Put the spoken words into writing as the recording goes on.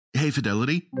Hey,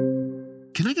 Fidelity,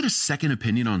 can I get a second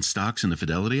opinion on stocks in the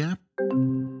Fidelity app?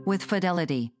 With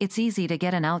Fidelity, it's easy to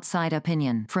get an outside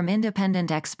opinion from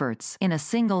independent experts in a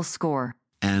single score.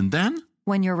 And then?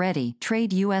 When you're ready,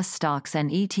 trade U.S. stocks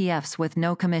and ETFs with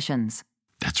no commissions.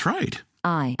 That's right.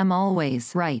 I am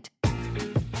always right.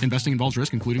 Investing involves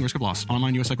risk, including risk of loss.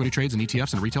 Online U.S. equity trades and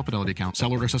ETFs and a retail Fidelity account.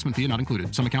 Sell order assessment fee not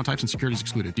included. Some account types and securities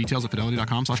excluded. Details at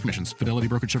fidelity.com/commissions. Fidelity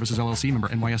Brokerage Services, LLC, member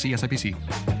NYSE SIPC.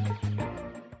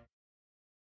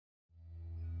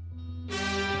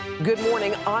 Good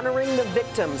morning. Honoring the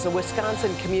victims, a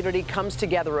Wisconsin community comes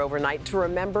together overnight to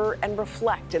remember and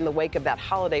reflect in the wake of that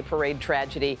holiday parade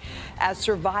tragedy as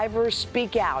survivors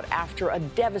speak out after a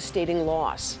devastating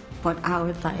loss. What I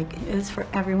would like is for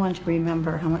everyone to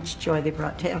remember how much joy they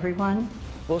brought to everyone.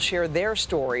 We'll share their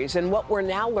stories and what we're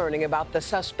now learning about the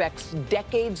suspect's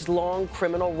decades-long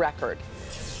criminal record.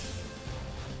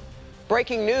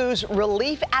 Breaking news,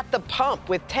 relief at the pump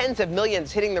with tens of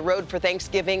millions hitting the road for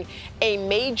Thanksgiving. A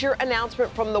major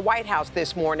announcement from the White House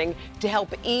this morning to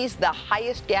help ease the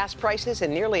highest gas prices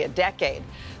in nearly a decade,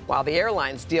 while the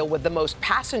airlines deal with the most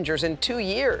passengers in 2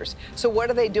 years. So what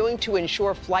are they doing to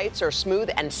ensure flights are smooth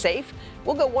and safe?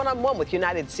 We'll go one-on-one with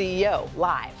United CEO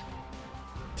live.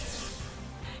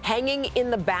 Hanging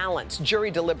in the balance, jury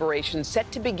deliberations set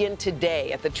to begin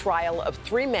today at the trial of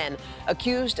 3 men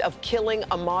accused of killing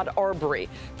Ahmaud Arbery.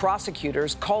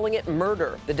 Prosecutors calling it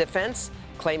murder. The defense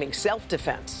claiming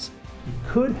self-defense. He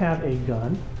could have a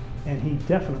gun, and he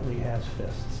definitely has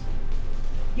fists.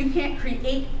 You can't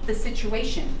create the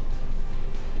situation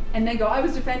and then go, I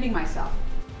was defending myself.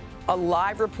 A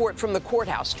live report from the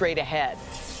courthouse straight ahead.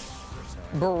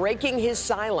 Breaking his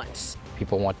silence.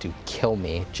 People want to kill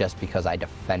me just because I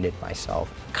defended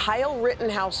myself. Kyle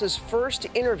Rittenhouse's first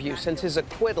interview since his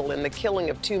acquittal in the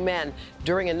killing of 2 men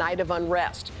during a night of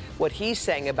unrest. What he's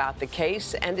saying about the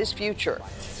case and his future.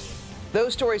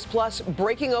 Those stories plus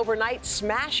breaking overnight,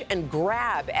 smash and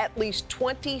grab. At least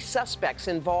 20 suspects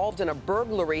involved in a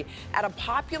burglary at a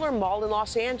popular mall in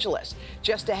Los Angeles.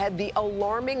 Just ahead, the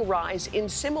alarming rise in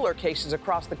similar cases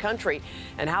across the country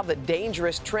and how the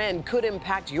dangerous trend could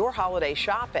impact your holiday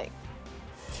shopping.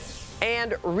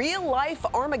 And real-life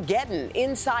Armageddon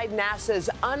inside NASA's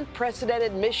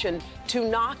unprecedented mission to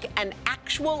knock an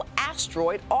actual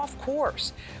asteroid off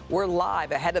course. We're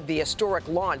live ahead of the historic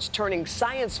launch, turning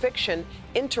science fiction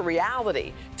into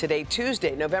reality. Today,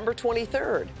 Tuesday, November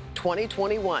 23rd,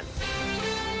 2021.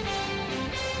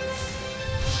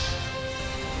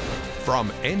 From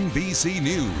NBC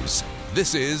News,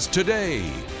 this is Today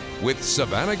with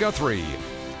Savannah Guthrie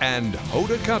and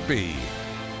Hoda Kotb.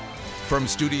 From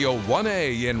Studio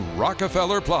 1A in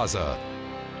Rockefeller Plaza.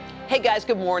 Hey guys,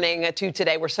 good morning to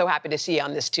Today. We're so happy to see you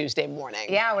on this Tuesday morning.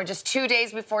 Yeah, we're just 2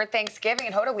 days before Thanksgiving.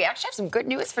 And Hoda, we actually have some good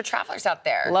news for travelers out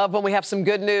there. Love when we have some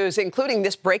good news, including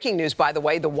this breaking news, by the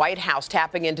way, the White House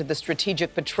tapping into the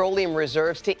strategic petroleum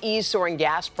reserves to ease soaring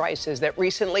gas prices that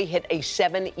recently hit a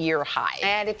 7-year high.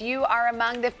 And if you are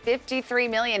among the 53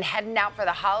 million heading out for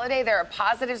the holiday, there are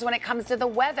positives when it comes to the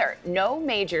weather. No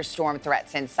major storm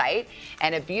threats in sight.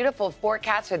 And a beautiful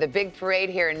forecast for the big parade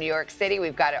here in New York City.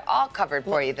 We've got it all covered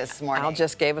for you this morning. Al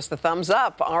just gave us the thumbs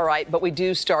up. All right, but we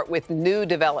do start with new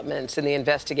developments in the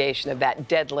investigation of that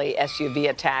deadly SUV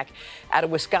attack at a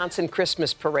Wisconsin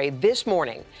Christmas parade. This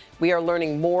morning, we are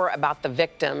learning more about the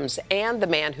victims and the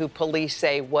man who police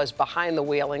say was behind the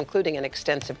wheel, including an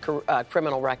extensive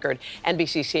criminal record.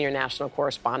 NBC senior national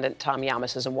correspondent Tom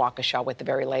Llamas is in Waukesha with the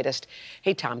very latest.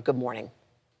 Hey, Tom, good morning.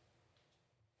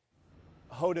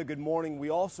 Hoda, good morning. We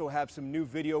also have some new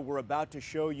video we're about to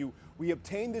show you. We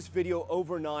obtained this video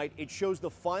overnight. It shows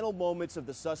the final moments of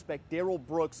the suspect, Darrell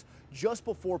Brooks, just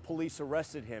before police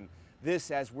arrested him. This,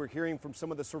 as we're hearing from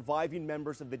some of the surviving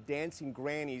members of the Dancing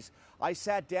Grannies. I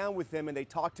sat down with them and they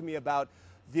talked to me about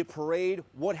the parade,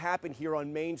 what happened here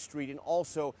on Main Street, and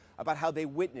also about how they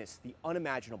witnessed the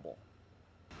unimaginable.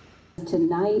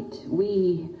 Tonight,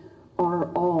 we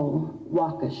are all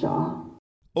Waukesha.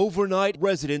 Overnight,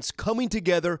 residents coming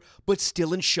together, but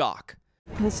still in shock.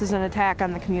 This is an attack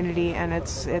on the community, and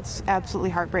it's absolutely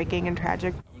heartbreaking and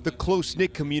tragic. The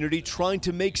close-knit community trying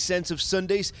to make sense of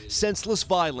Sunday's senseless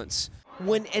violence,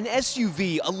 when an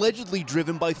SUV allegedly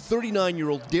driven by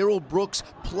 39-year-old Darrell Brooks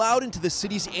plowed into the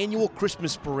city's annual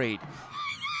Christmas parade,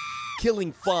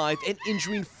 killing 5 and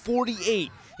injuring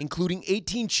 48, including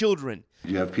 18 children.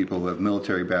 You have people who have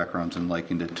military backgrounds and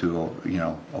likened it to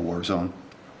a war zone.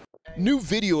 New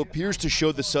video appears to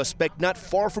show the suspect not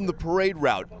far from the parade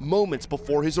route, moments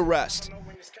before his arrest.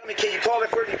 Can you call it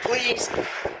for me, please?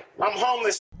 I'm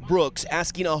homeless. Brooks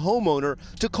asking a homeowner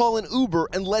to call an Uber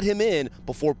and let him in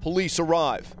before police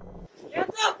arrive.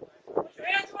 Hands up! Put your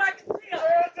hands where I can see them.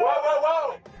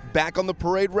 Back on the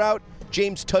parade route,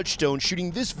 James Touchstone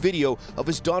shooting this video of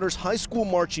his daughter's high school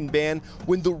marching band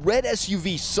when the red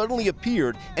SUV suddenly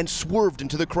appeared and swerved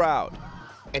into the crowd.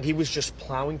 And he was just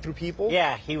plowing through people?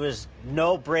 Yeah, he was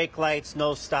no brake lights,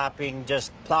 no stopping,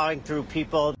 just plowing through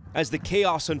people. As the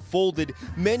chaos unfolded,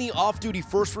 many off-duty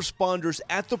first responders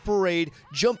at the parade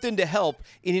jumped in to help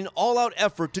in an all-out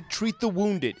effort to treat the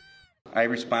wounded. I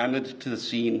responded to the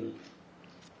scene,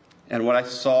 and what I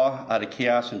saw out of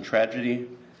chaos and tragedy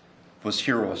was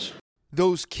heroes.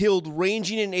 Those killed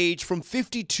ranging in age from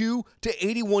 52 to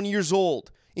 81 years old,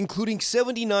 including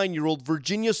 79-year-old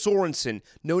Virginia Sorensen,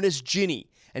 known as Ginny,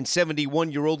 and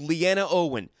 71-year-old Leanna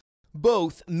Owen,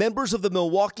 both members of the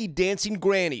Milwaukee Dancing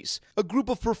Grannies, a group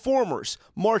of performers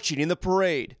marching in the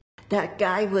parade. That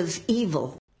guy was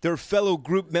evil. Their fellow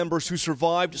group members who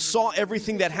survived saw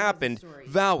everything that happened,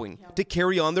 vowing to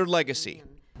carry on their legacy.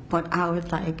 What I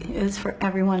would like is for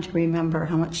everyone to remember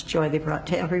how much joy they brought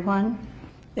to everyone.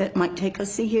 It might take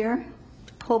us a year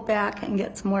to pull back and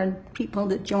get some more people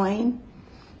to join,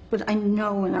 but I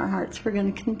know in our hearts we're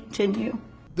going to continue.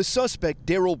 The suspect,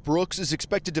 Darrell Brooks, is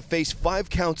expected to face 5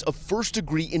 counts of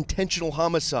first-degree intentional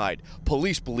homicide.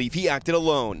 Police believe he acted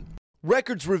alone.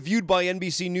 Records reviewed by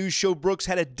NBC News show Brooks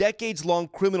had a decades-long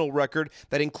criminal record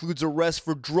that includes arrests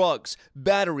for drugs,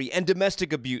 battery, and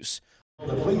domestic abuse.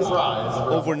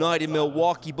 Overnight in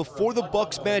Milwaukee, before the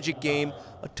Bucks Magic game,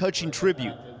 a touching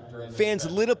tribute. Fans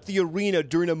lit up the arena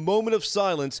during a moment of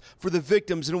silence for the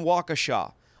victims in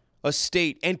Waukesha. A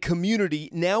state and community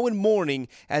now in mourning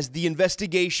as the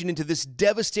investigation into this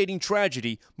devastating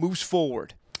tragedy moves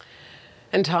forward.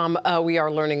 And Tom, we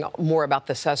are learning more about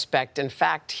the suspect. In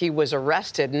fact, he was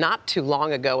arrested not too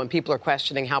long ago, and people are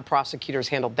questioning how prosecutors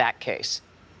handled that case.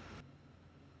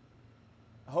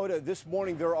 Hoda, this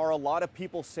morning there are a lot of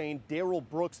people saying Darrell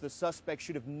Brooks, the suspect,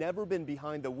 should have never been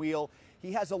behind the wheel.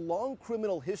 He has a long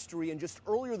criminal history, and just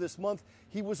earlier this month,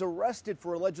 he was arrested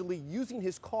for allegedly using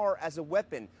his car as a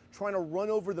weapon, trying to run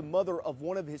over the mother of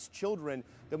one of his children.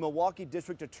 The Milwaukee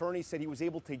district attorney said he was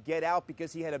able to get out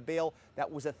because he had a bail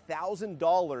that was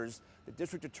 $1,000. The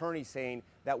district attorney saying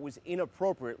that was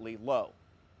inappropriately low.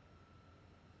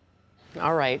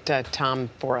 All right, Tom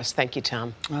Forrest. Thank you,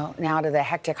 Tom. Well, now to the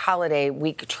hectic holiday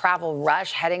week travel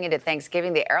rush heading into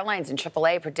Thanksgiving. The airlines and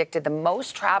AAA predicted the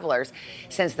most travelers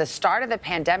since the start of the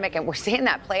pandemic, and we're seeing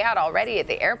that play out already at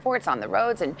the airports, on the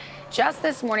roads. And just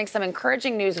this morning, some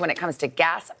encouraging news when it comes to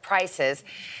gas prices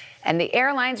and the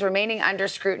airlines remaining under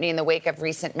scrutiny in the wake of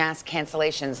recent mass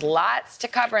cancellations. Lots to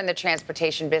cover in the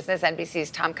transportation business. NBC's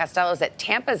Tom Costello is at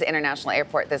Tampa's International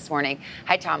Airport this morning.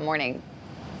 Hi, Tom. Morning.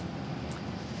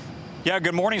 Yeah,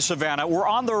 good morning, Savannah. We're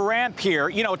on the ramp here.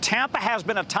 You know, Tampa has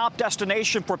been a top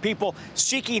destination for people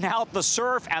seeking out the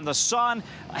surf and the sun.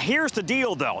 Here's the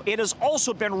deal, though. It has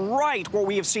also been right where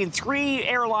we have seen 3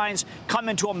 airlines come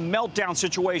into a meltdown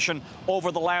situation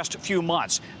over the last few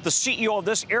months. The CEO of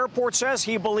this airport says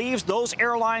he believes those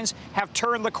airlines have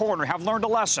turned the corner, have learned a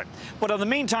lesson. But in the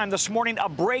meantime, this morning, a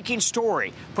breaking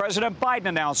story. President Biden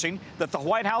announcing that the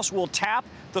White House will tap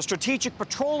the Strategic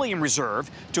Petroleum Reserve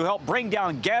to help bring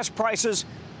down gas prices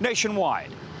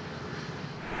nationwide.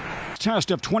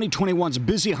 Test of 2021's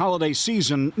busy holiday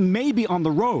season may be on the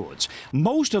roads.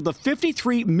 Most of the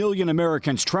 53 million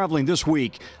Americans traveling this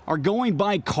week are going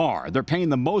by car. They're paying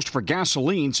the most for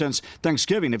gasoline since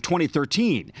Thanksgiving of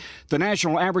 2013. The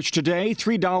national average today,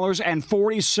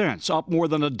 $3.40, up more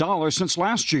than $1 since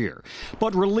last year.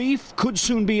 But relief could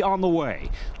soon be on the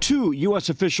way. 2 U.S.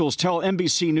 officials tell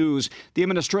NBC News the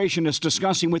administration is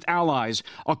discussing with allies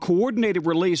a coordinated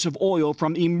release of oil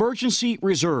from emergency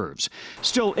reserves.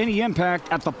 Still, any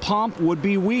impact at the pump would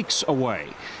be weeks away.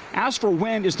 As for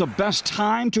when is the best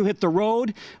time to hit the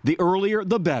road, the earlier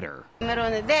the better. Middle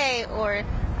of the day or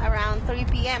around 3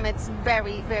 p.m., it's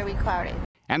very, very crowded.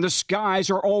 And the skies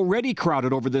are already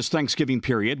crowded over this Thanksgiving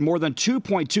period, more than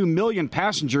 2.2 million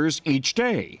passengers each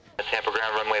day. Tampa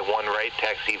ground runway 1 right,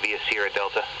 taxi via Sierra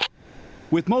Delta.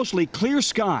 With mostly clear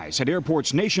skies at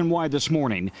airports nationwide this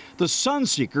morning, the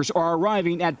Sunseekers are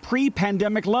arriving at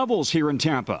pre-pandemic levels here in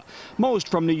Tampa. Most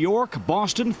from New York,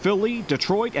 Boston, Philly,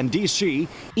 Detroit, and D.C.,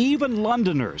 even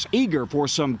Londoners eager for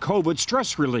some COVID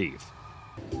stress relief.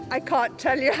 I can't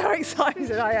tell you how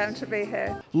excited I am to be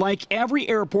here. Like every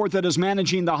airport that is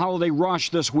managing the holiday rush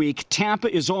this week,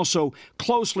 Tampa is also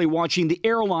closely watching the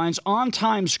airlines'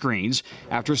 on-time screens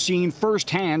after seeing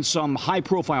firsthand some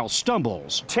high-profile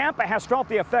stumbles. Tampa has felt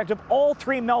the effect of all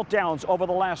 3 meltdowns over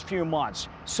the last few months.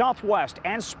 Southwest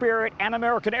and Spirit and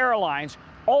American Airlines,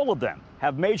 all of them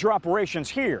have major operations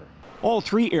here. All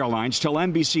 3 airlines tell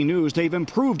NBC News they've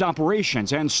improved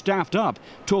operations and staffed up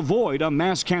to avoid a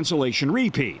mass cancellation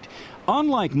repeat.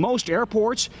 Unlike most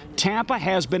airports, Tampa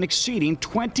has been exceeding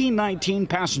 2019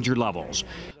 passenger levels.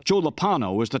 Joe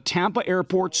Lopano is the Tampa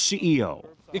Airport CEO.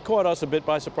 It caught us a bit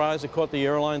by surprise. It caught the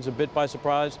airlines a bit by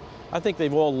surprise. I think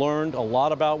they've all learned a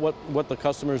lot about what the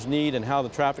customers need and how the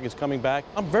traffic is coming back.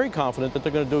 I'm very confident that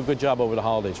they're going to do a good job over the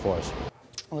holidays for us.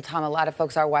 Well, Tom, a lot of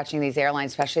folks are watching these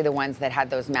airlines, especially the ones that had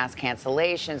those mass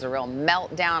cancellations, a real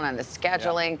meltdown on the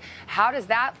scheduling. Yeah. How does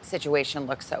that situation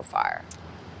look so far?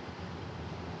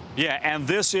 Yeah, and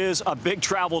this is a big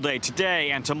travel day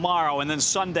today and tomorrow and then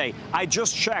Sunday. I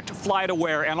just checked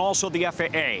FlightAware and also the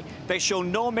FAA. They show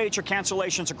no major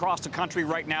cancellations across the country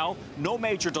right now, no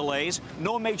major delays,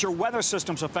 no major weather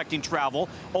systems affecting travel,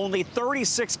 only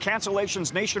 36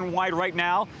 cancellations nationwide right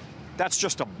now. That's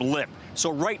just a blip.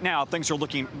 So right now, things are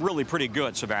looking really pretty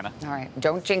good, Savannah. All right.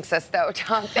 Don't jinx us, though,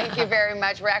 Tom. Thank you very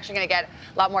much. We're actually going to get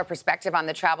a lot more perspective on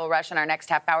the travel rush in our next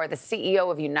half hour. The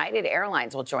CEO of United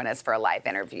Airlines will join us for a live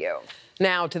interview.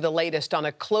 Now to the latest on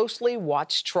a closely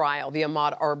watched trial, the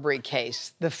Ahmaud Arbery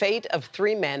case. The fate of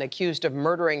 3 men accused of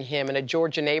murdering him in a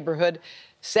Georgia neighborhood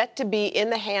set to be in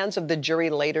the hands of the jury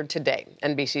later today.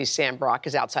 NBC's Sam Brock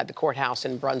is outside the courthouse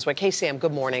in Brunswick. Hey, Sam,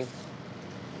 good morning.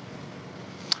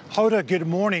 Hoda, good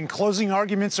morning. Closing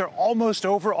arguments are almost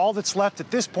over. All that's left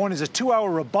at this point is a 2-hour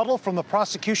rebuttal from the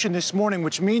prosecution this morning,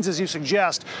 which means, as you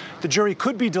suggest, the jury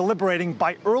could be deliberating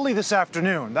by early this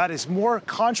afternoon. That is more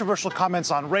controversial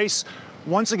comments on race.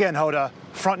 Once again, Hoda,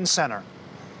 front and center.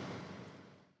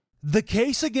 The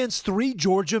case against 3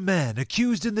 Georgia men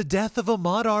accused in the death of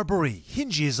Ahmaud Arbery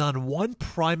hinges on one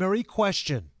primary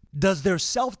question. Does their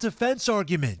self-defense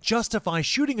argument justify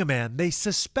shooting a man they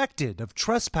suspected of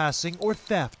trespassing or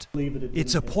theft?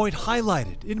 It's a point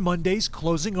highlighted in Monday's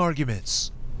closing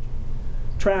arguments.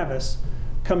 Travis,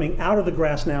 coming out of the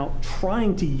grass now,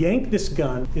 trying to yank this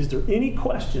gun. Is there any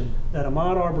question that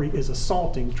Ahmaud Arbery is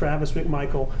assaulting Travis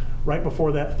McMichael right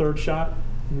before that 3rd shot?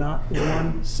 Not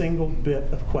one single bit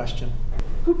of question.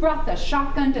 Who brought the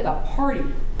shotgun to the party?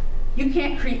 You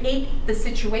can't create the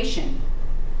situation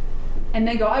and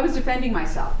then go, I was defending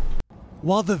myself.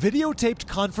 While the videotaped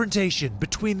confrontation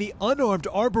between the unarmed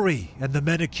Arbery and the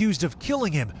men accused of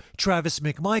killing him, Travis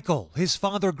McMichael, his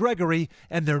father Gregory,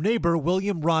 and their neighbor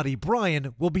William Roddy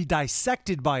Bryan, will be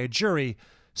dissected by a jury,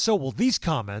 so will these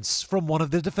comments from one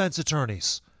of the defense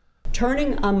attorneys.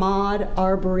 Turning Ahmaud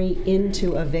Arbery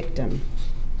into a victim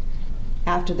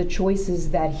after the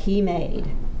choices that he made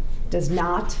does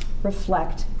not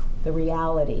reflect the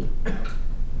reality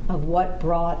of what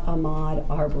brought Ahmaud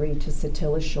Arbery to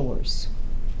Satilla Shores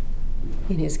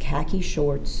in his khaki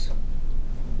shorts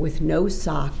with no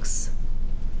socks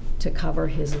to cover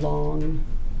his long,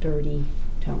 dirty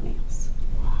toenails.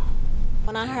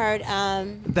 When I heard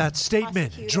that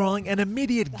statement drawing an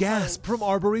immediate gasp from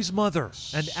Arbery's mother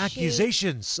and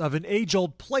accusations of an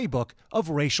age-old playbook of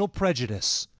racial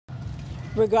prejudice.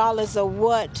 Regardless of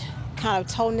what kind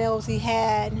of toenails he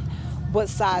had, what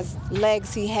size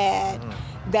legs he had,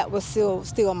 that was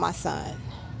still my son.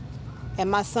 And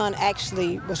my son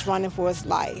actually was running for his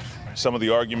life. Some of the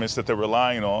arguments that they're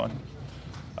relying on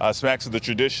smacks of the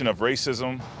tradition of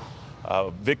racism,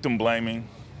 victim blaming.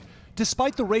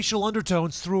 Despite the racial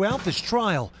undertones throughout this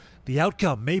trial, the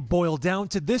outcome may boil down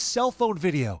to this cell phone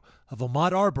video of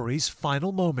Ahmaud Arbery's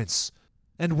final moments,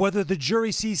 and whether the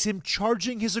jury sees him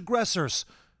charging his aggressors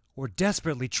or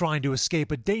desperately trying to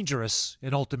escape a dangerous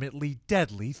and ultimately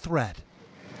deadly threat.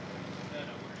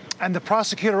 And the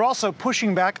prosecutor also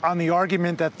pushing back on the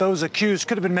argument that those accused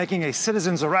could have been making a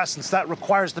citizen's arrest, since that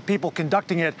requires the people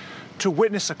conducting it to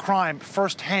witness a crime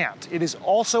firsthand. It is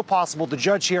also possible the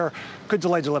judge here could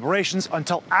delay deliberations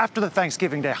until after the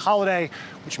Thanksgiving Day holiday,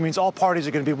 which means all parties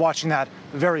are going to be watching that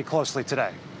very closely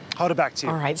today. Hoda, back to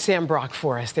you. All right, Sam Brock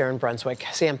for us there in Brunswick.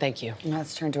 Sam, thank you.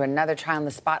 Let's turn to another trial in the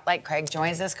spotlight. Craig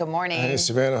joins us. Good morning. Hey,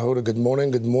 Savannah, Hoda, good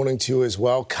morning. Good morning to you as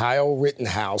well. Kyle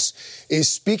Rittenhouse is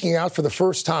speaking out for the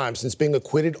first time since being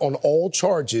acquitted on all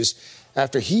charges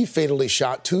after he fatally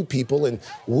shot 2 people and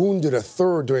wounded a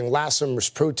 3rd during last summer's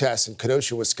protests in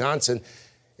Kenosha, Wisconsin.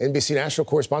 NBC national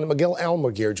correspondent Miguel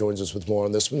Almaguer joins us with more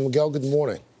on this one. Miguel, good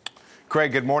morning.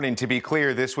 Craig, good morning. To be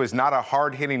clear, this was not a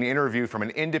hard-hitting interview from an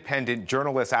independent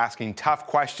journalist asking tough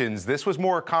questions. This was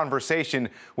more a conversation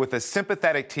with a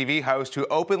sympathetic TV host who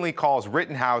openly calls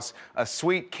Rittenhouse a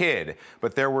sweet kid.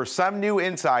 But there were some new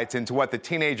insights into what the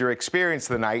teenager experienced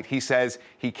the night he says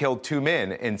he killed 2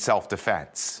 men in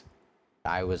self-defense.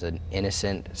 I was an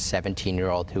innocent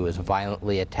 17-year-old who was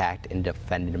violently attacked and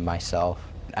defended myself.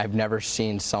 I've never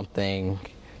seen something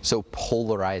so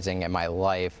polarizing in my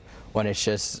life when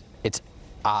it's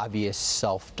obvious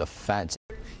self-defense.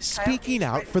 Speaking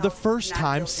out for the first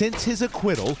time since his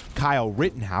acquittal, Kyle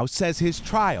Rittenhouse says his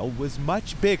trial was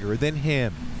much bigger than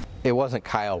him. It wasn't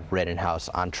Kyle Rittenhouse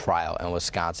on trial in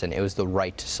Wisconsin. It was the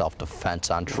right to self-defense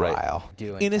on trial.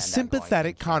 In a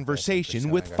sympathetic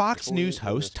conversation with Fox News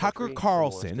host Tucker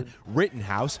Carlson,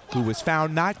 Rittenhouse, who was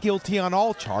found not guilty on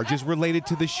all charges related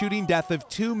to the shooting death of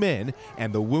 2 men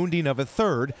and the wounding of a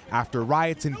third after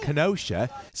riots in Kenosha,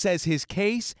 says his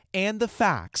case and the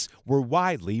facts were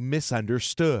widely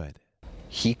misunderstood.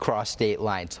 He crossed state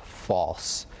lines.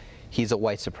 False. He's a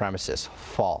white supremacist.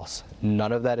 False.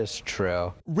 None of that is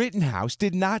true. Rittenhouse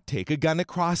did not take a gun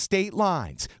across state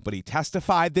lines, but he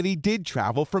testified that he did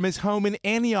travel from his home in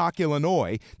Antioch,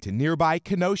 Illinois, to nearby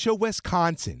Kenosha,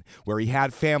 Wisconsin, where he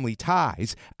had family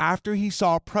ties after he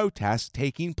saw protests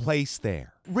taking place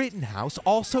there. Rittenhouse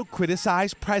also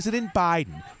criticized President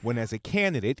Biden when, as a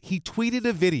candidate, he tweeted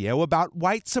a video about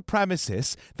white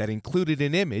supremacists that included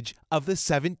an image of the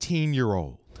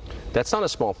 17-year-old. That's not a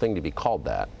small thing to be called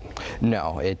that.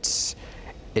 No, it's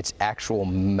actual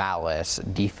malice,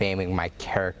 defaming my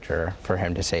character for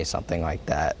him to say something like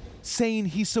that. Saying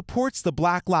he supports the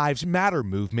Black Lives Matter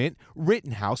movement,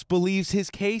 Rittenhouse believes his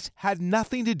case had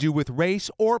nothing to do with race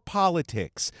or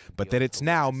politics, but that it's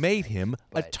now made him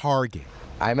a target.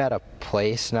 I'm at a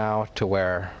place now to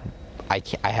where I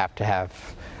have to have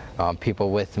people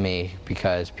with me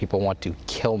because people want to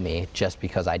kill me just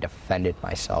because I defended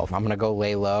myself. I'm going to go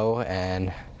lay low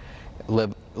and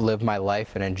live my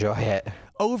life and enjoy it.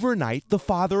 Overnight, the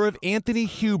father of Anthony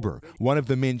Huber, one of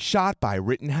the men shot by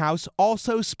Rittenhouse,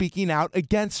 also speaking out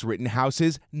against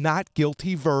Rittenhouse's not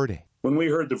guilty verdict. When we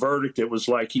heard the verdict, it was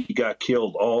like he got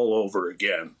killed all over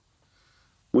again.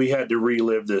 We had to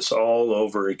relive this all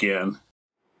over again.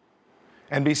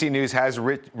 NBC News has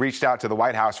reached out to the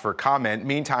White House for comment.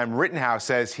 Meantime, Rittenhouse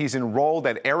says he's enrolled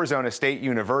at Arizona State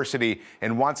University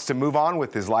and wants to move on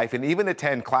with his life and even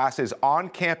attend classes on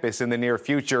campus in the near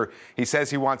future. He says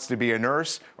he wants to be a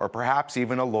nurse or perhaps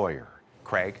even a lawyer.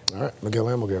 Craig. All right, Miguel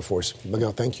Amilgar for us.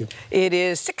 Miguel, thank you. It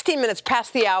is 16 minutes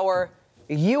past the hour.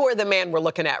 You are the man we're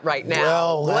looking at right now.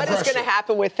 Well, what is going to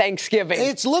happen with Thanksgiving?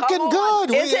 It's looking good.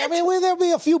 There'll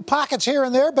be a few pockets here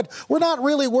and there, but we're not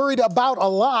really worried about a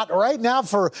lot right now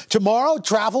for tomorrow.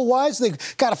 Travel-wise, they've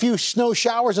got a few snow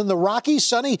showers in the Rockies,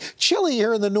 sunny, chilly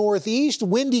here in the Northeast,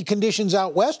 windy conditions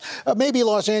out west. Maybe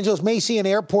Los Angeles may see an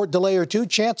airport delay or two.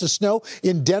 Chance of snow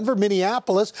in Denver,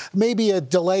 Minneapolis, maybe a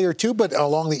delay or two, but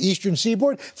along the eastern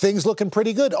seaboard, things looking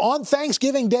pretty good. On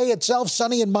Thanksgiving Day itself,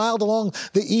 sunny and mild along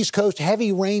the East Coast, heavy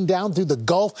rain down through the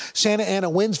Gulf, Santa Ana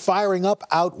winds firing up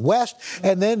out west,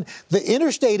 and then the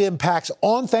interstate impacts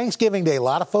on Thanksgiving Day. A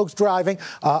lot of folks driving.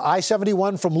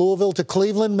 I-71 from Louisville to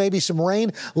Cleveland, maybe some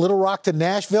rain. Little Rock to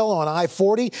Nashville on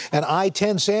I-40, and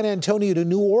I-10 San Antonio to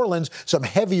New Orleans, some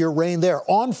heavier rain there.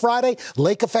 On Friday,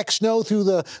 lake effect snow through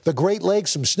the Great Lakes,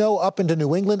 some snow up into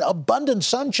New England, abundant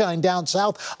sunshine down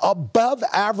south, above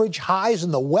average highs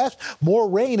in the west, more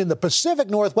rain in the Pacific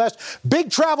Northwest. Big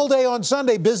travel day on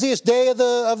Sunday, busiest day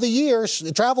of the year,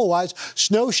 travel-wise.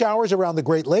 Snow showers around the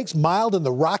Great Lakes, mild in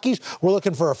the Rockies. We're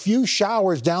looking for a few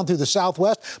showers down through the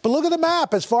Southwest. But look at the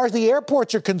map. As far as the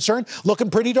airports are concerned, looking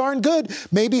pretty darn good.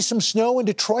 Maybe some snow in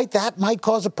Detroit. That might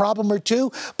cause a problem or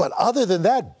two. But other than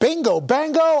that, bingo,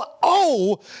 bango,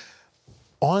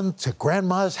 on to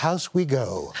Grandma's house we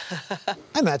go.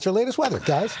 And that's your latest weather,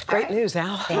 guys. Great news,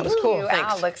 Al. Thank was cool. you,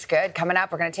 Al. Looks good. Coming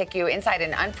up, we're going to take you inside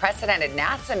an unprecedented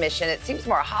NASA mission. It seems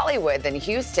more Hollywood than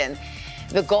Houston.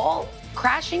 The goal,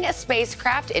 crashing a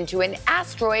spacecraft into an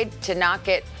asteroid to knock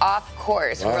it off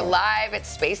course. Wow. We're live at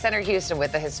Space Center Houston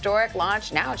with the historic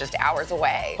launch now just hours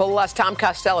away. Plus, Tom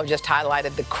Costello just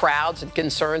highlighted the crowds and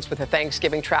concerns with the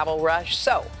Thanksgiving travel rush.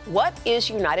 So, what is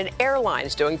United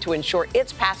Airlines doing to ensure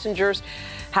its passengers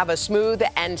have a smooth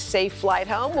and safe flight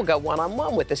home? We'll go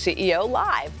one-on-one with the CEO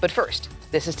live. But first,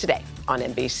 this is Today on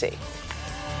NBC.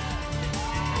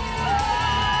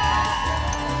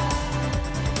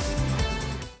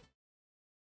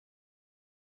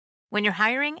 When you're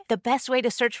hiring, the best way to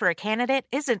search for a candidate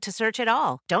isn't to search at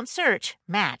all. Don't search,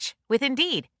 match with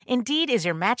Indeed. Indeed is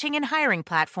your matching and hiring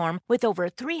platform with over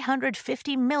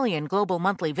 350 million global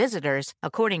monthly visitors,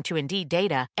 according to Indeed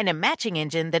data, and a matching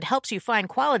engine that helps you find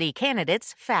quality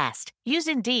candidates fast. Use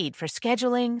Indeed for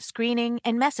scheduling, screening,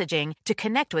 and messaging to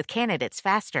connect with candidates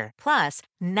faster. Plus,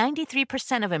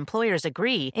 93% of employers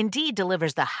agree Indeed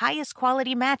delivers the highest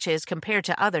quality matches compared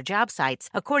to other job sites,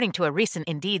 according to a recent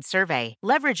Indeed survey.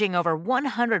 Leveraging over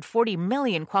 140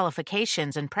 million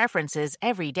qualifications and preferences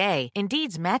every day,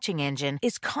 Indeed's matching engine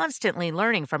is constantly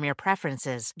learning from your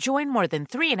preferences. Join more than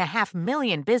 3.5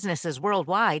 million businesses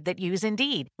worldwide that use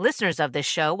Indeed. Listeners of this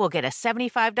show will get a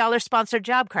 $75 sponsored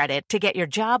job credit to get your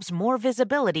jobs more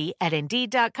visibility at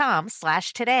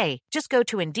Indeed.com/today. Just go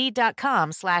to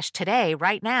Indeed.com/today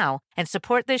right now and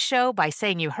support this show by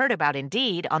saying you heard about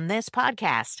Indeed on this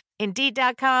podcast.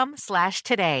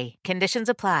 Indeed.com/today. Conditions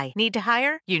apply. Need to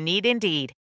hire? You need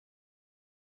Indeed.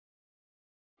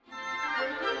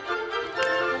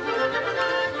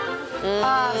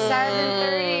 Oh,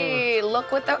 7:30.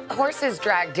 Look what the horses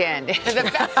dragged in. The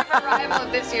festive arrival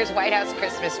of this year's White House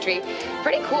Christmas tree.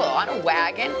 Pretty cool. On a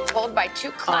wagon pulled by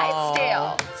two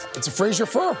Clydesdales. It's a Fraser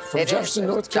fur from Jefferson,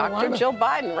 North Carolina. Dr. Jill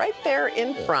Biden right there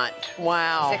in front.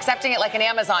 Wow. She's accepting it like an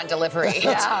Amazon delivery.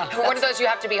 Yeah. One of those you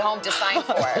have to be home to sign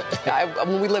for.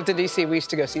 When we lived in D.C., we used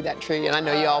to go see that tree, and I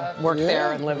know you all worked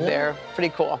there and lived there. Pretty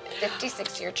cool.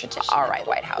 56-year tradition all at right, the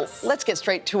White House. Let's get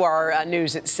straight to our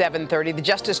news at 7:30. The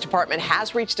Justice Department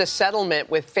has reached a settlement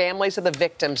with families of the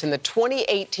victims in the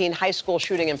 2018 high school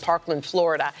shooting in Parkland,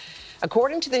 Florida.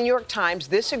 According to the New York Times,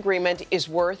 this agreement is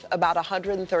worth about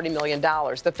 $130 million.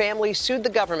 The family sued the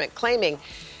government, claiming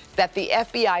that the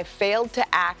FBI failed to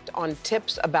act on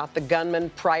tips about the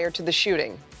gunman prior to the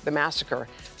shooting. The massacre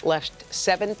left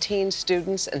 17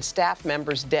 students and staff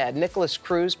members dead. Nicholas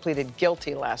Cruz pleaded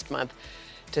guilty last month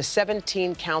to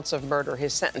 17 counts of murder.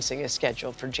 His sentencing is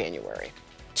scheduled for January.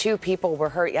 2 people were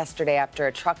hurt yesterday after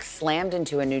a truck slammed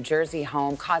into a New Jersey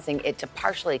home, causing it to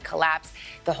partially collapse.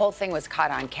 The whole thing was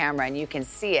caught on camera, and you can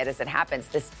see it as it happens.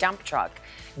 This dump truck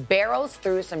barrels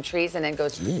through some trees and then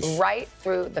goes right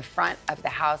through the front of the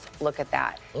house. Look at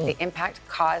that. The impact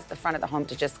caused the front of the home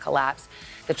to just collapse.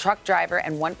 The truck driver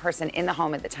and one person in the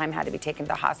home at the time had to be taken to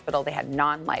the hospital. They had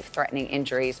non-life-threatening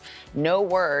injuries. No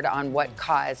word on what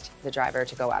caused the driver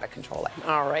to go out of control.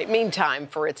 All right. Meantime,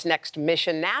 for its next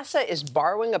mission, NASA is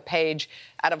borrowing a page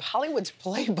out of Hollywood's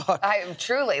playbook.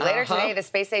 Truly. Later today, the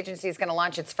space agency is going to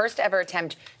launch its first ever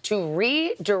attempt to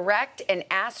redirect an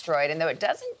asteroid. And though it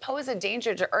doesn't pose a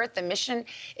danger to Earth, the mission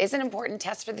is an important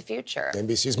test for the future.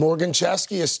 NBC's Morgan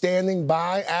Chesky is standing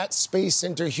by at Space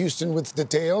Center Houston with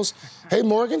details. Hey,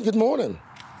 Morgan, good morning.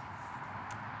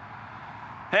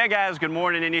 Hey guys, good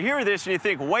morning. And you hear this and you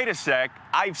think, wait a sec,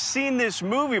 I've seen this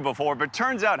movie before, but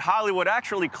turns out Hollywood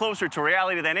actually closer to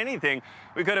reality than anything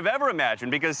we could have ever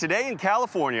imagined, because today in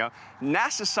California,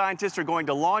 NASA scientists are going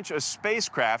to launch a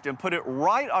spacecraft and put it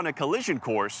right on a collision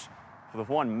course with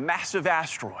one massive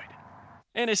asteroid.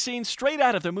 And a scene straight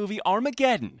out of the movie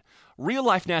Armageddon.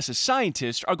 Real-life NASA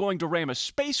scientists are going to ram a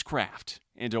spacecraft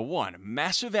into one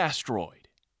massive asteroid.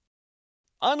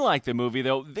 Unlike the movie,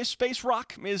 though, this space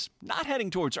rock is not heading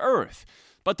towards Earth,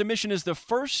 but the mission is the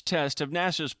first test of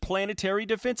NASA's planetary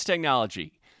defense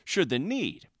technology, should the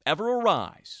need ever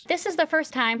arise. This is the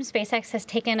first time SpaceX has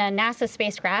taken a NASA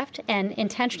spacecraft and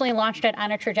intentionally launched it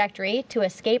on a trajectory to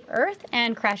escape Earth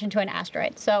and crash into an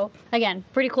asteroid. So, again,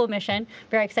 pretty cool mission.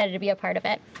 Very excited to be a part of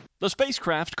it. The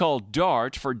spacecraft, called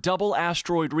DART for Double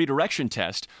Asteroid Redirection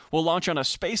Test, will launch on a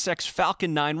SpaceX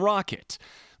Falcon 9 rocket.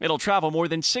 It'll travel more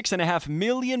than 6.5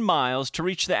 million miles to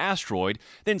reach the asteroid,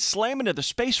 then slam into the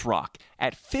space rock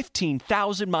at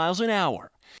 15,000 miles an hour.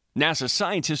 NASA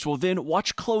scientists will then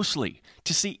watch closely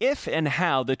to see if and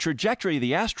how the trajectory of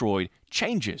the asteroid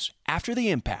changes after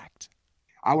the impact.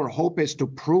 Our hope is to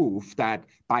prove that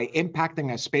by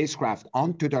impacting a spacecraft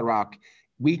onto the rock,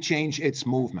 we change its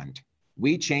movement.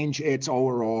 We change its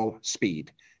overall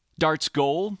speed. DART's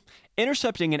goal?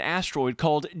 Intercepting an asteroid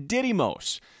called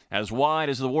Didymos, as wide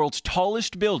as the world's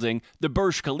tallest building, the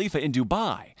Burj Khalifa in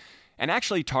Dubai, and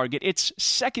actually target its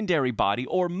secondary body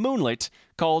or moonlet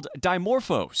called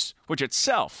Dimorphos, which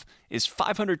itself is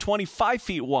 525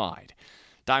 feet wide.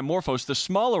 Dimorphos, the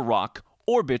smaller rock,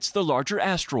 orbits the larger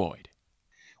asteroid.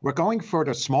 We're going for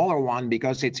the smaller one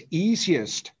because it's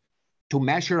easiest to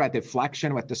measure a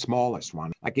deflection with the smallest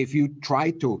one. Like if you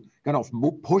try to kind of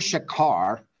push a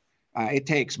car, it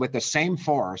takes, with the same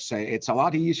force, it's a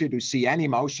lot easier to see any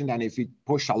motion than if you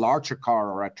push a larger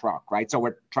car or a truck, right? So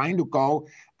we're trying to go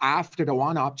after the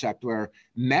one object where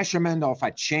measurement of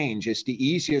a change is the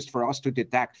easiest for us to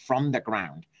detect from the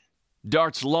ground.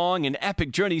 DART's long and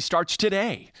epic journey starts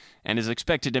today and is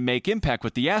expected to make impact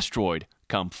with the asteroid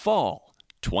come fall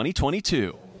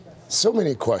 2022. So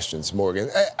many questions, Morgan.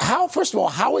 First of all,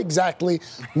 how exactly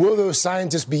will those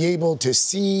scientists be able to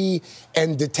see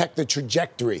and detect the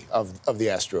trajectory of the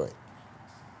asteroid?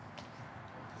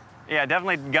 Yeah,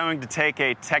 definitely going to take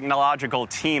a technological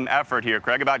team effort here,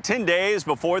 Craig. About 10 days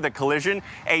before the collision,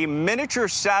 a miniature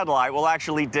satellite will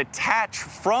actually detach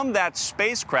from that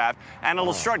spacecraft, and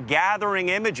it'll start gathering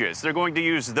images. They're going to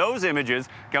use those images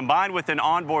combined with an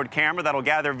onboard camera that'll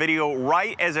gather video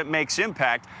right as it makes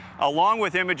impact, along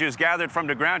with images gathered from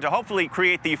the ground to hopefully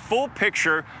create the full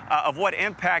picture of what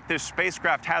impact this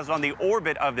spacecraft has on the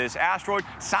orbit of this asteroid.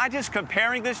 Scientists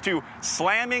comparing this to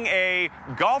slamming a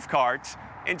golf cart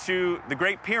into the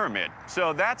Great Pyramid.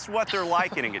 So that's what they're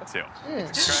likening it to.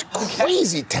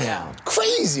 Crazy town.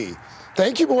 Crazy.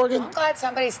 Thank you, Morgan. I'm glad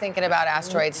somebody's thinking about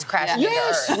asteroids crashing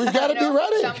Yes, into Earth. we've got to be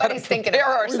ready. Somebody's thinking about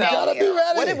ourselves. We've got to be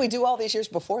ready. What did we do all these years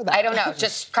before that? I don't know.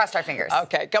 Just crossed our fingers.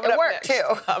 Okay, coming it up worked, next,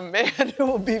 too. a man who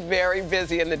will be very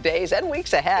busy in the days and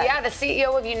weeks ahead. Yeah, the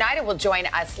CEO of United will join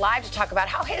us live to talk about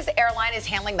how his airline is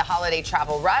handling the holiday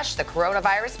travel rush, the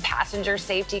coronavirus, passenger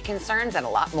safety concerns, and a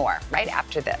lot more right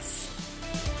after this.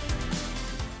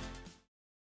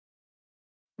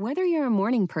 Whether you're a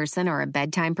morning person or a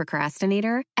bedtime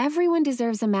procrastinator, everyone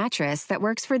deserves a mattress that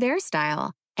works for their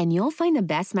style. And you'll find the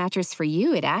best mattress for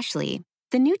you at Ashley.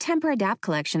 The new Temper-Adapt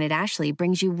collection at Ashley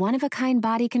brings you one-of-a-kind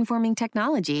body-conforming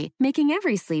technology, making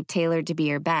every sleep tailored to be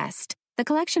your best. The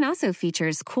collection also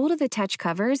features cool-to-the-touch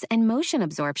covers and motion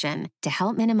absorption to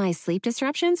help minimize sleep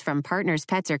disruptions from partners,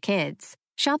 pets, or kids.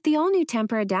 Shop the all-new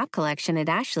Temper-Adapt collection at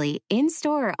Ashley,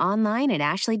 in-store or online at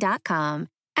ashley.com.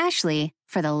 Ashley,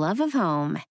 for the love of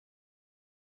home.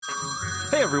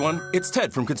 Hey everyone, it's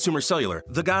Ted from Consumer Cellular,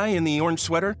 the guy in the orange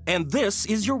sweater, and this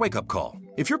is your wake-up call.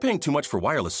 If you're paying too much for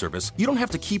wireless service, you don't have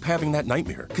to keep having that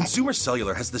nightmare. Consumer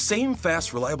Cellular has the same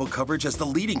fast, reliable coverage as the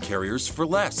leading carriers for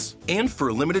less. And for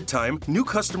a limited time, new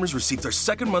customers receive their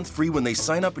second month free when they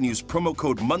sign up and use promo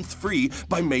code MONTHFREE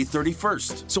by May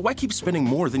 31st. So why keep spending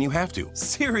more than you have to?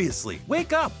 Seriously,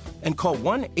 wake up and call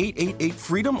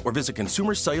 1-888-FREEDOM or visit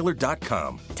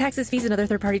consumercellular.com. Taxes, fees, and other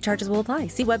third-party charges will apply.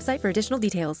 See website for additional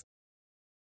details.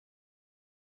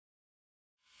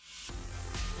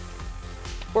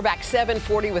 We're back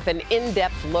 7:40 with an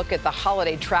in-depth look at the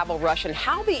holiday travel rush and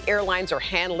how the airlines are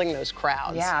handling those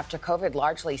crowds. Yeah, after COVID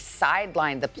largely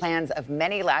sidelined the plans of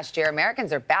many last year,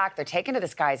 Americans are back. They're taking to the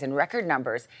skies in record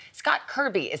numbers. Scott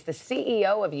Kirby is the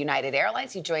CEO of United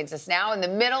Airlines. He joins us now in the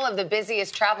middle of the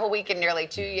busiest travel week in nearly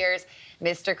 2 years.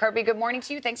 Mr. Kirby, good morning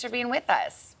to you. Thanks for being with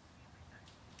us.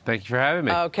 Thank you for having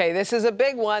me. Okay, this is a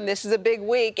big one. This is a big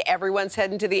week. Everyone's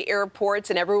heading to the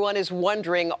airports, and everyone is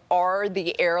wondering, are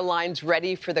the airlines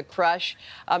ready for the crush?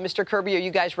 Mr. Kirby, are you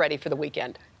guys ready for the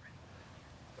weekend?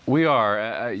 We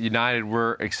are. United,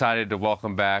 we're excited to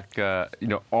welcome back,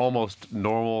 almost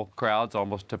normal crowds,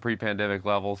 almost to pre-pandemic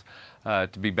levels,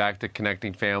 to be back to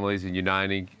connecting families and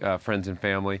uniting friends and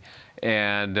family.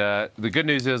 And the good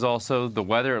news is also the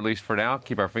weather, at least for now,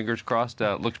 keep our fingers crossed,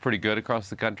 looks pretty good across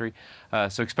the country.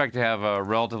 So expect to have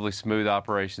relatively smooth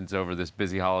operations over this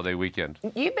busy holiday weekend.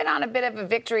 You've been on a bit of a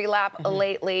victory lap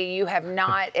lately. You have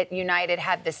not, at United,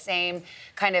 had the same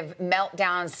kind of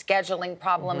meltdown, scheduling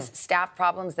problems, staff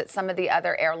problems that some of the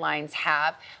other airlines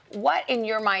have. What, in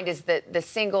your mind, is the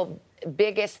single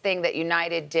biggest thing that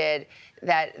United did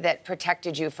that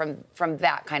protected you from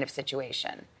that kind of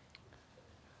situation?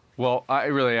 Well, I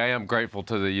am grateful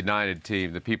to the United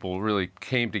team. The people really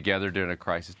came together during a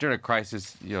crisis. During a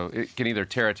crisis, it can either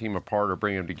tear a team apart or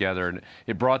bring them together. And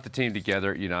it brought the team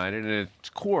together at United. And at its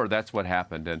core, that's what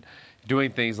happened. And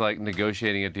doing things like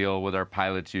negotiating a deal with our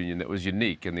pilots union that was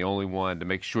unique and the only one to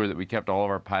make sure that we kept all of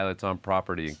our pilots on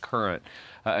property and current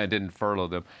and didn't furlough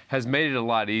them has made it a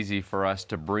lot easy for us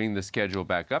to bring the schedule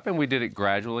back up. And we did it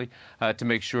gradually to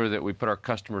make sure that we put our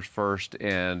customers first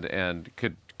and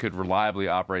could reliably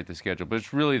operate the schedule. But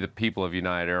it's really the people of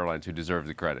United Airlines who deserve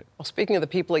the credit. Well, speaking of the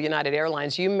people of United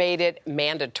Airlines, you made it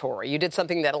mandatory. You did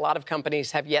something that a lot of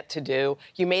companies have yet to do.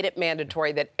 You made it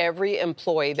mandatory that every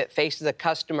employee that faces a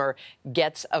customer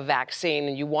gets a vaccine,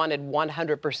 and you wanted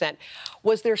 100%.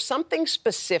 Was there something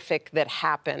specific that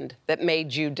happened that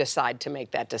made you decide to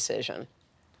make that decision?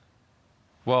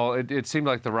 Well, it seemed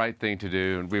like the right thing to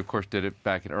do, and we, of course, did it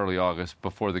back in early August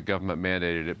before the government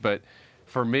mandated it. But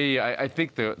for me, I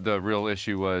think the real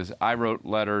issue was I wrote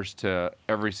letters to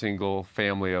every single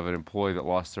family of an employee that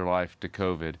lost their life to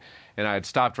COVID. And I had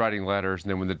stopped writing letters, and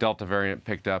then when the Delta variant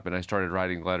picked up and I started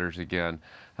writing letters again,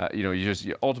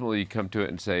 you ultimately come to it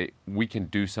and say, we can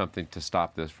do something to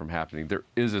stop this from happening. There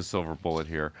is a silver bullet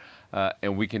here.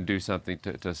 and we can do something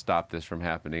to stop this from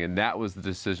happening. And that was the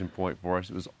decision point for us.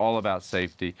 It was all about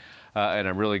safety, and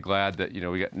I'm really glad that,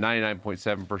 we got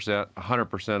 99.7%,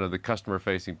 100% of the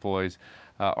customer-facing employees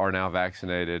are now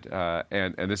vaccinated,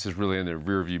 and this is really in the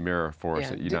rearview mirror for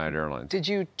us at United Airlines. Did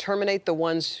you terminate the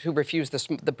ones who refused,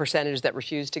 the percentage that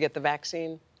refused to get the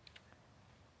vaccine?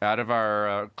 Out of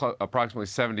our approximately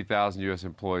 70,000 U.S.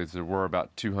 employees, there were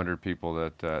about 200 people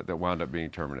that wound up being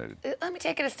terminated. Let me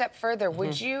take it a step further.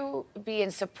 Would you be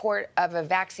in support of a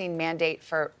vaccine mandate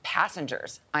for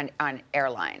passengers on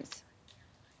airlines?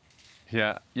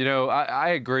 Yeah, I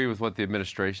agree with what the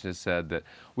administration has said, that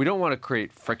we don't want to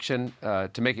create friction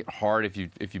to make it hard if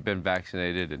you've been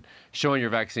vaccinated and showing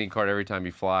your vaccine card every time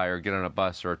you fly or get on a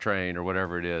bus or a train or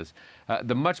whatever it is.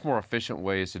 The much more efficient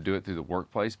way is to do it through the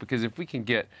workplace, because if we can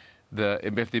get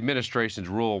if the administration's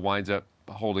rule winds up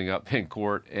holding up in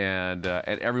court and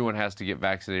everyone has to get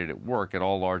vaccinated at work at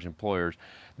all large employers,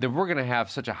 then we're going to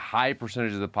have such a high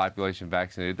percentage of the population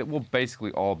vaccinated that we'll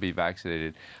basically all be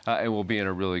vaccinated and we'll be in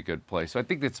a really good place. So I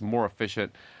think it's more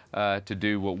efficient to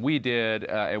do what we did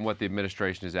and what the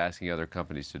administration is asking other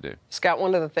companies to do. Scott,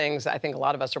 one of the things I think a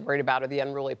lot of us are worried about are the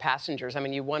unruly passengers. I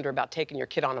mean, you wonder about taking your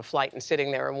kid on a flight and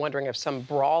sitting there and wondering if some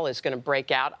brawl is going to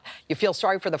break out. You feel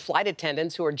sorry for the flight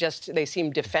attendants who are they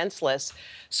seem defenseless.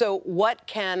 So what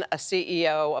can a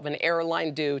CEO of an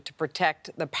airline do to protect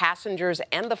the passengers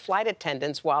and the flight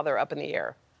attendants while they're up in the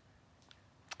air?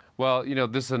 Well,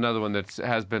 this is another one that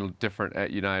has been different at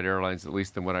United Airlines, at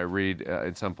least than what I read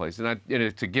in some places. And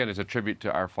it's a tribute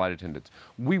to our flight attendants.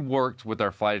 We worked with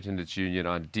our flight attendants union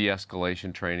on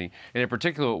de-escalation training. And in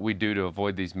particular, what we do to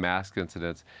avoid these mask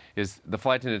incidents is the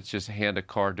flight attendants just hand a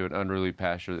card to an unruly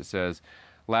passenger that says,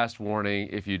 last warning,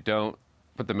 if you don't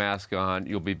put the mask on,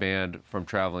 you'll be banned from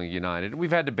traveling United.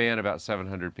 We've had to ban about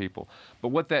 700 people. But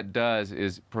what that does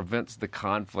is prevents the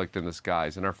conflict in the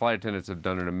skies. And our flight attendants have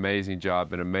done an amazing job,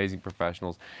 been amazing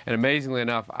professionals. And amazingly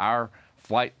enough, our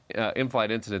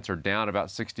in-flight incidents are down about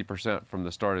 60% from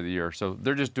the start of the year. So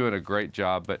they're just doing a great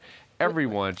job. But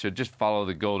everyone should just follow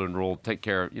the golden rule, take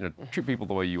care of, treat people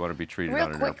the way you want to be treated on an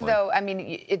airplane. Real quick, though, I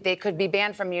mean, they could be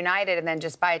banned from United and then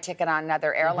just buy a ticket on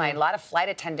another airline. A lot of flight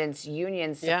attendants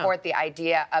unions support the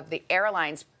idea of the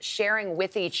airlines sharing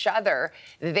with each other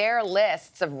their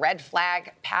lists of red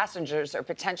flag passengers or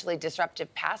potentially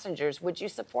disruptive passengers. Would you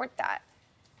support that?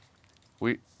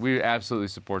 We absolutely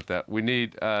support that. We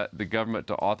need the government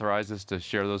to authorize us to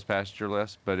share those passenger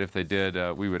lists, but if they did,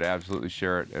 we would absolutely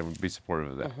share it and be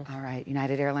supportive of that. All right,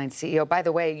 United Airlines CEO. By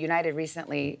the way, United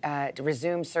recently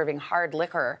resumed serving hard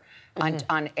liquor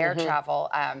on air travel.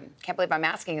 Can't believe I'm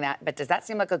asking that, but does that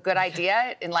seem like a good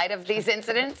idea in light of these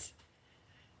incidents?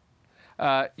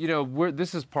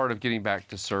 This is part of getting back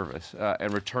to service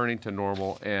and returning to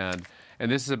normal, and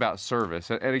this is about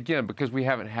service. And again, because we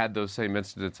haven't had those same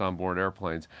incidents on board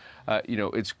airplanes,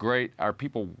 it's great. Our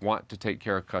people want to take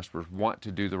care of customers, want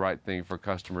to do the right thing for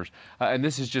customers. And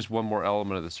this is just one more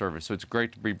element of the service. So it's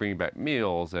great to be bringing back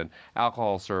meals and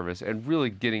alcohol service and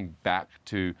really getting back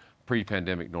to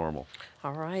pre-pandemic normal.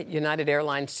 All right. United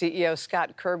Airlines CEO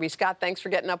Scott Kirby. Scott, thanks for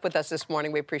getting up with us this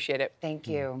morning. We appreciate it. Thank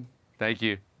you. Thank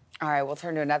you. All right, we'll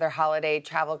turn to another holiday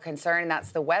travel concern.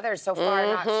 That's the weather. So far,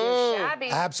 not too shabby.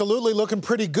 Absolutely looking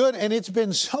pretty good. And it's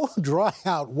been so dry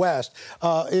out west.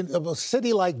 In a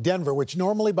city like Denver, which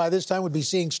normally by this time would be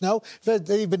seeing snow,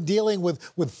 they've been dealing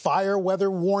with fire weather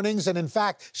warnings. And in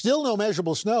fact, still no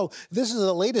measurable snow. This is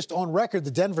the latest on record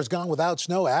that Denver's gone without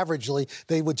snow. Averagely,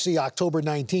 they would see October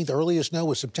 19th. Earliest snow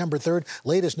was September 3rd.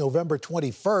 Latest November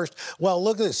 21st. Well,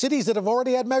 look at the cities that have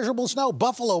already had measurable snow.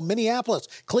 Buffalo, Minneapolis,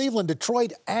 Cleveland,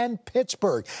 Detroit, and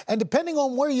Pittsburgh. And depending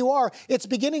on where you are, it's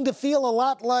beginning to feel a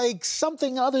lot like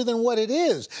something other than what it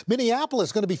is.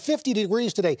 Minneapolis going to be 50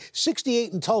 degrees today,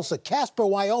 68 in Tulsa, Casper,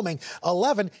 Wyoming,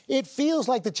 11. It feels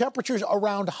like the temperatures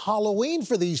around Halloween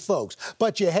for these folks.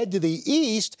 But you head to the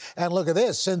east and look at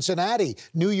this. Cincinnati,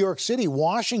 New York City,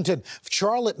 Washington,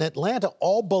 Charlotte, and Atlanta,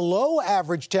 all below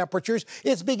average temperatures.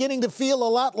 It's beginning to feel a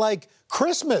lot like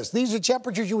Christmas. These are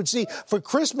temperatures you would see for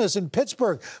Christmas in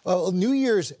Pittsburgh, New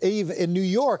Year's Eve in New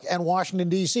York and Washington,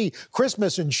 D.C.,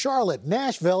 Christmas in Charlotte,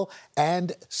 Nashville,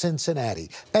 and Cincinnati.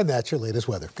 And that's your latest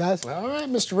weather. Guys? All right,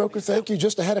 Mr. Roker, thank you.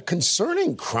 Just ahead, a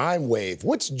concerning crime wave.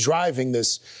 What's driving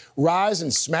this rise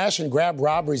in smash and grab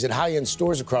robberies at high-end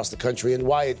stores across the country and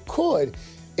why it could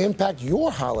impact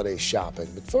your holiday shopping?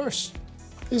 But first,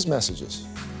 these messages.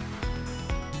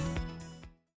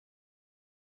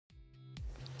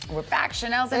 We're back.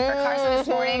 Chanel's in for Carson this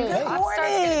morning. Good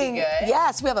morning.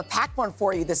 Yes, we have a packed one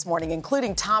for you this morning,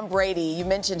 including Tom Brady. You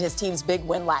mentioned his team's big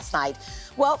win last night.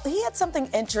 Well, he had something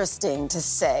interesting to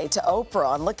say to Oprah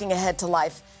on looking ahead to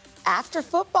life after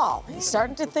football. He's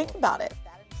starting to think about it.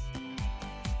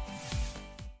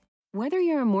 Whether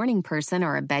you're a morning person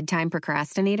or a bedtime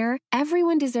procrastinator,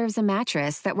 everyone deserves a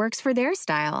mattress that works for their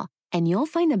style. And you'll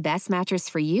find the best mattress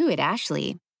for you at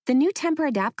Ashley. The new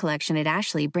Temper-Adapt collection at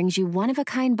Ashley brings you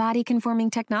one-of-a-kind body-conforming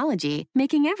technology,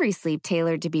 making every sleep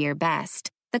tailored to be your best.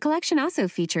 The collection also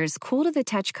features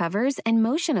cool-to-the-touch covers and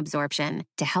motion absorption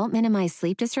to help minimize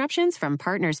sleep disruptions from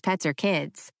partners, pets, or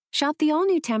kids. Shop the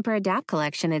all-new Temper-Adapt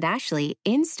collection at Ashley,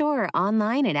 in-store or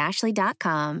online at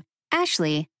ashley.com.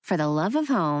 Ashley, for the love of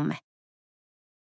home.